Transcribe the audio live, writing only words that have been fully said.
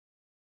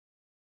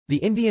The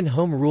Indian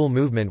Home Rule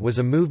movement was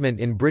a movement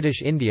in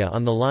British India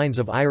on the lines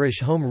of Irish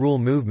Home Rule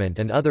movement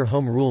and other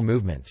Home Rule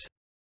movements.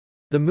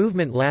 The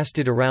movement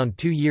lasted around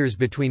 2 years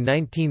between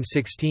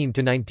 1916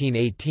 to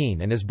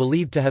 1918 and is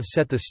believed to have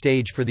set the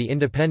stage for the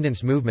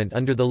independence movement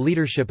under the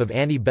leadership of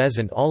Annie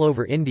Besant all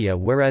over India,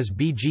 whereas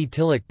B. G.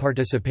 Tilak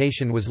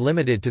participation was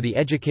limited to the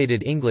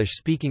educated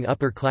English-speaking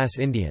upper-class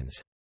Indians.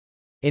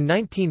 In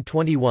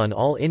 1921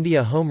 All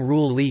India Home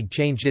Rule League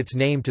changed its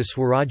name to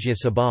Swarajya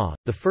Sabha.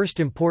 The first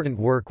important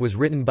work was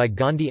written by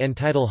Gandhi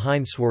entitled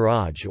Hind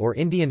Swaraj or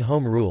Indian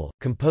Home Rule,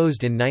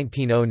 composed in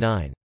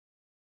 1909.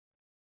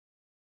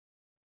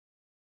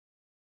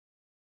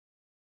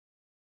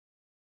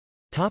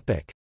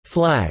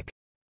 Flag.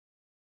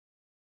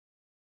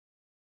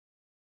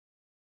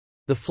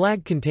 The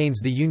flag contains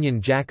the Union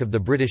Jack of the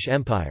British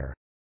Empire.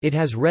 It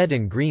has red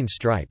and green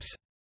stripes.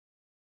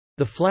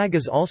 The flag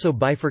is also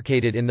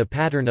bifurcated in the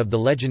pattern of the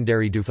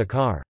legendary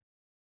Zulfikar.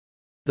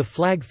 The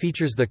flag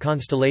features the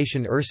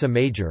constellation Ursa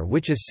Major,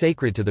 which is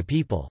sacred to the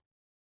people.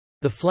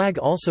 The flag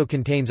also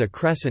contains a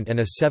crescent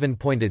and a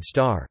 7-pointed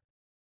star.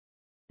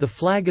 The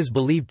flag is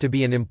believed to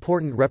be an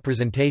important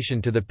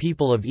representation to the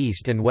people of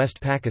East and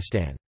West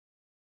Pakistan.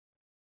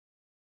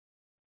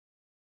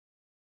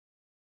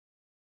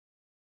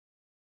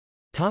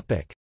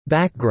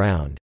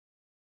 Background.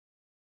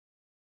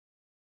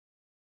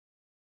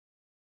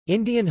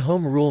 Indian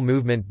Home Rule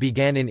movement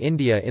began in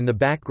India in the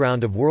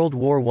background of World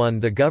War I.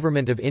 The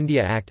Government of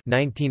India Act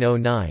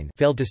 1909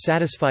 failed to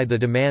satisfy the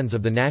demands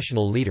of the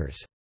national leaders.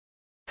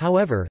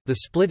 However, the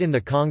split in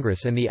the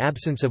Congress and the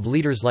absence of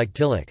leaders like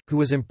Tilak, who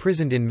was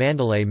imprisoned in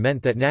Mandalay,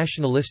 meant that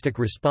nationalistic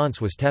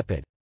response was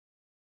tepid.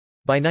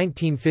 By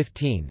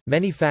 1915,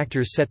 many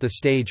factors set the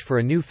stage for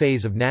a new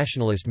phase of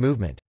nationalist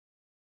movement.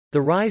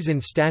 The rise in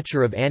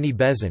stature of Annie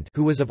Besant,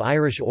 who was of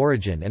Irish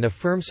origin and a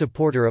firm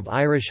supporter of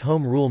Irish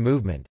Home Rule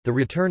movement, the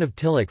return of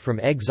Tilak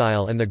from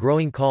exile and the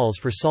growing calls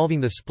for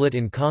solving the split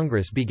in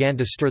Congress began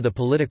to stir the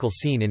political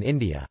scene in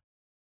India.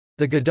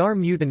 The Ghadar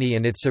Mutiny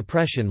and its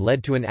suppression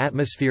led to an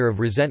atmosphere of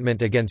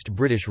resentment against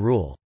British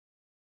rule.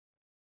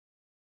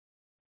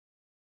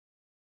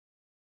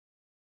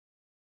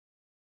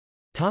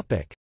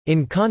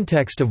 In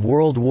context of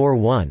World War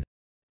I.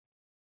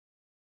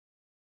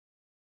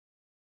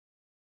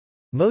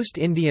 Most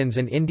Indians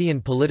and Indian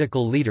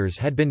political leaders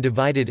had been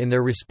divided in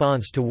their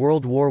response to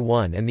World War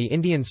I and the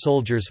Indian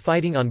soldiers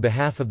fighting on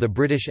behalf of the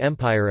British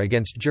Empire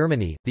against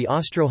Germany, the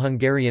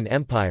Austro-Hungarian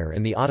Empire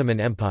and the Ottoman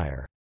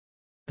Empire.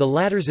 The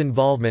latter's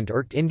involvement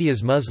irked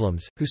India's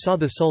Muslims, who saw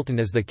the Sultan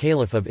as the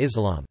Caliph of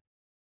Islam.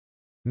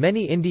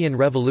 Many Indian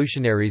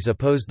revolutionaries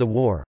opposed the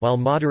war, while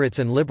moderates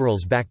and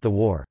liberals backed the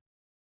war.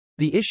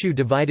 The issue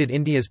divided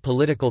India's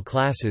political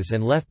classes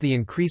and left the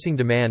increasing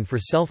demand for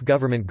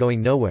self-government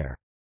going nowhere.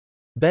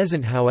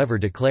 Besant, however,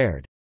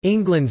 declared,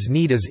 "England's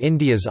need is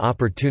India's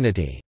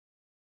opportunity."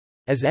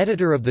 As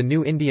editor of the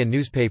New India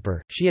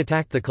newspaper, she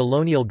attacked the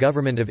colonial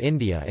government of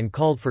India and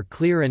called for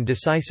clear and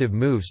decisive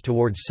moves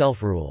towards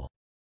self-rule.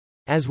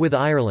 As with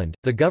Ireland,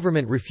 the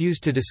government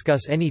refused to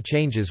discuss any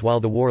changes while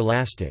the war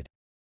lasted.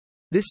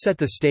 This set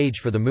the stage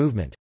for the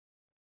movement.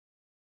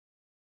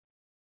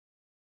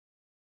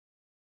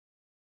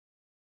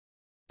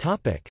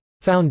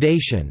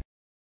 Foundation.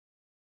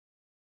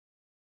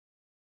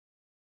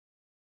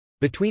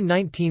 Between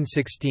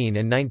 1916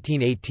 and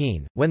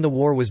 1918, when the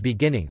war was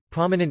beginning,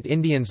 prominent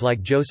Indians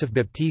like Joseph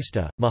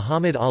Baptista,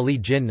 Muhammad Ali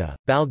Jinnah,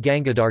 Bal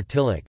Gangadhar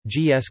Tilak,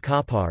 G. S.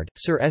 Kappad,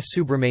 Sir S.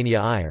 Subramania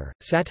Iyer,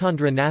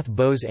 Satendra Nath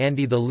Bose and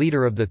the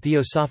leader of the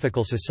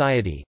Theosophical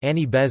Society,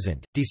 Annie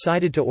Besant,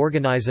 decided to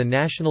organize a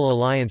national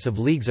alliance of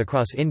leagues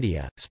across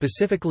India,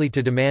 specifically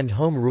to demand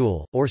home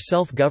rule, or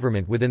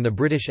self-government within the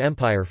British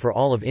Empire for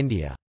all of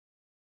India.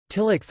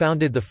 Tilak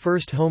founded the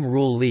first Home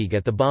Rule League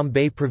at the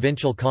Bombay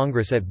Provincial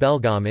Congress at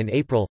Belgaum in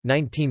April,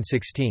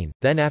 1916,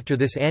 then after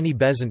this Annie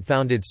Besant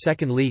founded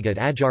Second League at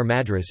Ajar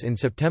Madras in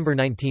September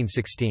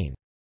 1916.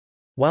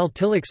 While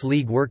Tilak's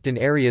league worked in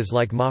areas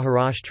like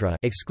Maharashtra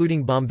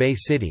excluding Bombay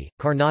City,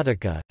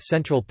 Karnataka,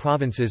 Central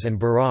Provinces and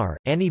Berar,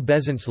 Annie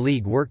Besant's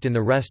league worked in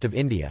the rest of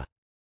India.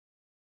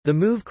 The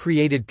move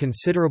created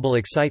considerable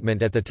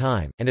excitement at the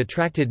time, and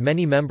attracted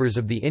many members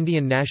of the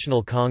Indian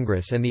National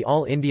Congress and the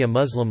All India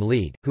Muslim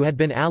League, who had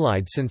been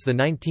allied since the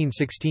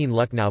 1916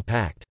 Lucknow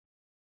Pact.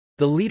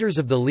 The leaders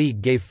of the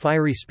League gave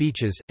fiery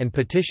speeches, and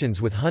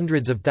petitions with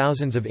hundreds of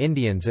thousands of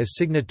Indians as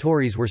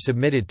signatories were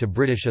submitted to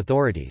British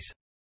authorities.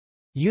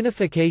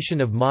 Unification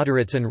of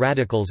moderates and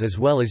radicals as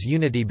well as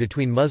unity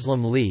between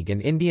Muslim League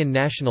and Indian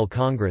National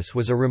Congress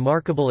was a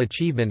remarkable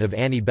achievement of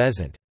Annie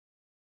Besant.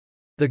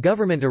 The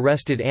government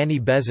arrested Annie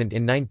Besant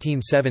in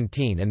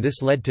 1917 and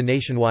this led to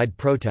nationwide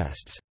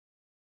protests.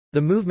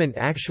 The movement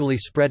actually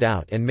spread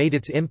out and made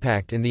its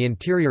impact in the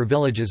interior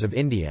villages of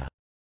India.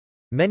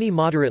 Many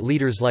moderate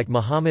leaders like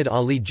Muhammad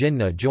Ali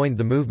Jinnah joined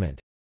the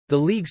movement. The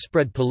League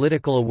spread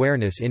political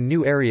awareness in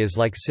new areas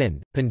like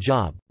Sindh,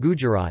 Punjab,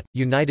 Gujarat,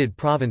 United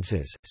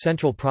Provinces,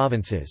 Central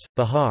Provinces,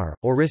 Bihar,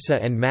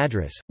 Orissa and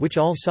Madras, which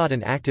all sought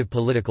an active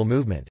political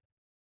movement.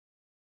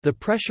 The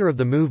pressure of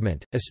the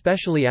movement,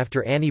 especially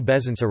after Annie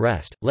Besant's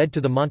arrest, led to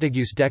the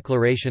Montagu's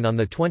Declaration on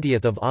 20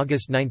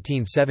 August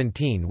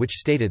 1917, which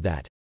stated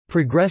that,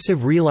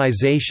 "...progressive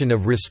realisation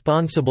of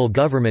responsible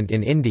government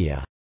in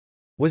India,"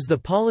 was the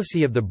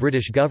policy of the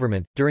British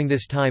government. During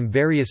this time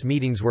various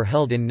meetings were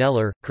held in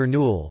Nellore,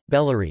 Kurnool,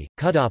 Bellary,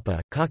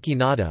 Kadapa,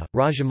 Kakinada,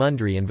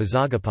 Rajahmundry and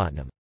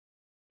Vizagapatam.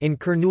 In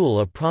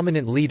Kurnool a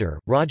prominent leader,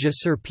 Raja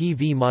Sir P.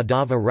 V.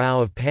 Madhava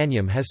Rao of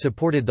Panyam has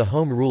supported the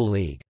Home Rule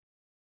League.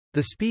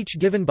 The speech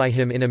given by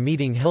him in a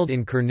meeting held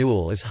in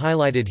Kurnool is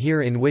highlighted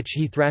here, in which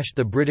he thrashed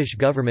the British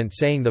government,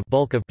 saying the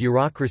bulk of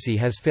bureaucracy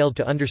has failed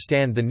to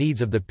understand the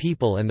needs of the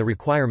people and the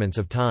requirements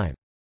of time.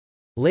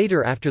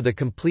 Later, after the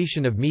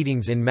completion of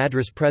meetings in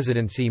Madras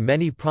Presidency,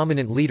 many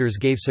prominent leaders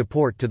gave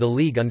support to the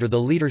League under the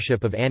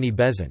leadership of Annie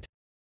Besant.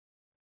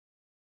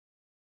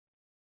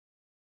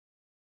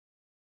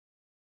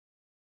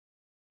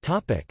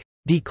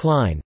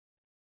 Decline.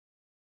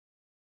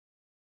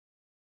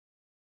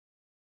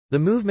 The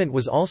movement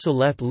was also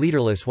left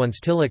leaderless once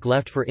Tilak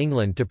left for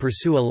England to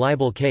pursue a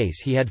libel case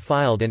he had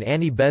filed, and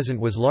Annie Besant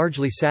was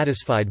largely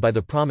satisfied by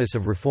the promise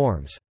of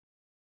reforms.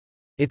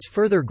 Its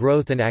further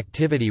growth and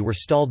activity were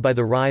stalled by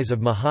the rise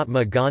of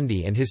Mahatma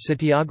Gandhi and his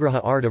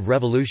satyagraha art of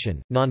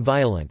revolution,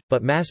 non-violent,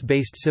 but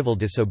mass-based civil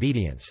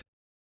disobedience.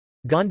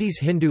 Gandhi's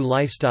Hindu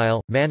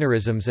lifestyle,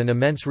 mannerisms and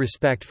immense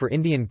respect for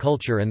Indian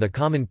culture and the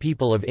common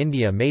people of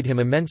India made him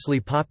immensely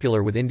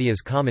popular with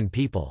India's common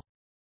people.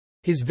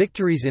 His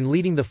victories in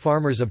leading the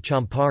farmers of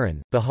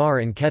Champaran,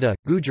 Bihar and Kedah,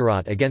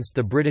 Gujarat against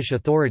the British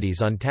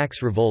authorities on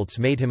tax revolts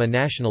made him a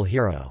national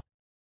hero.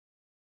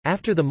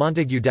 After the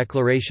Montagu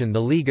Declaration,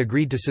 the League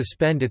agreed to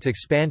suspend its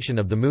expansion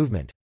of the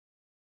movement.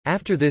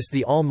 After this,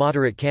 the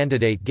all-moderate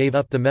candidate gave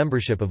up the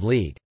membership of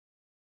League.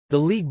 The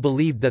League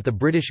believed that the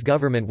British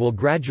government will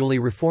gradually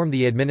reform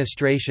the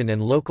administration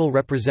and local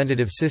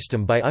representative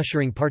system by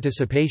ushering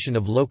participation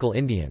of local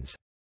Indians.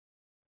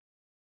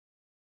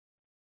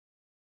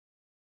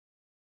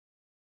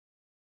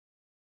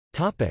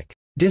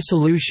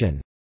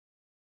 Dissolution.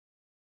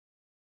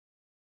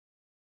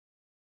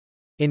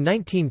 In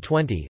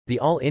 1920, the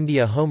All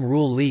India Home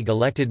Rule League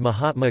elected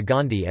Mahatma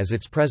Gandhi as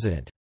its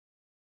president.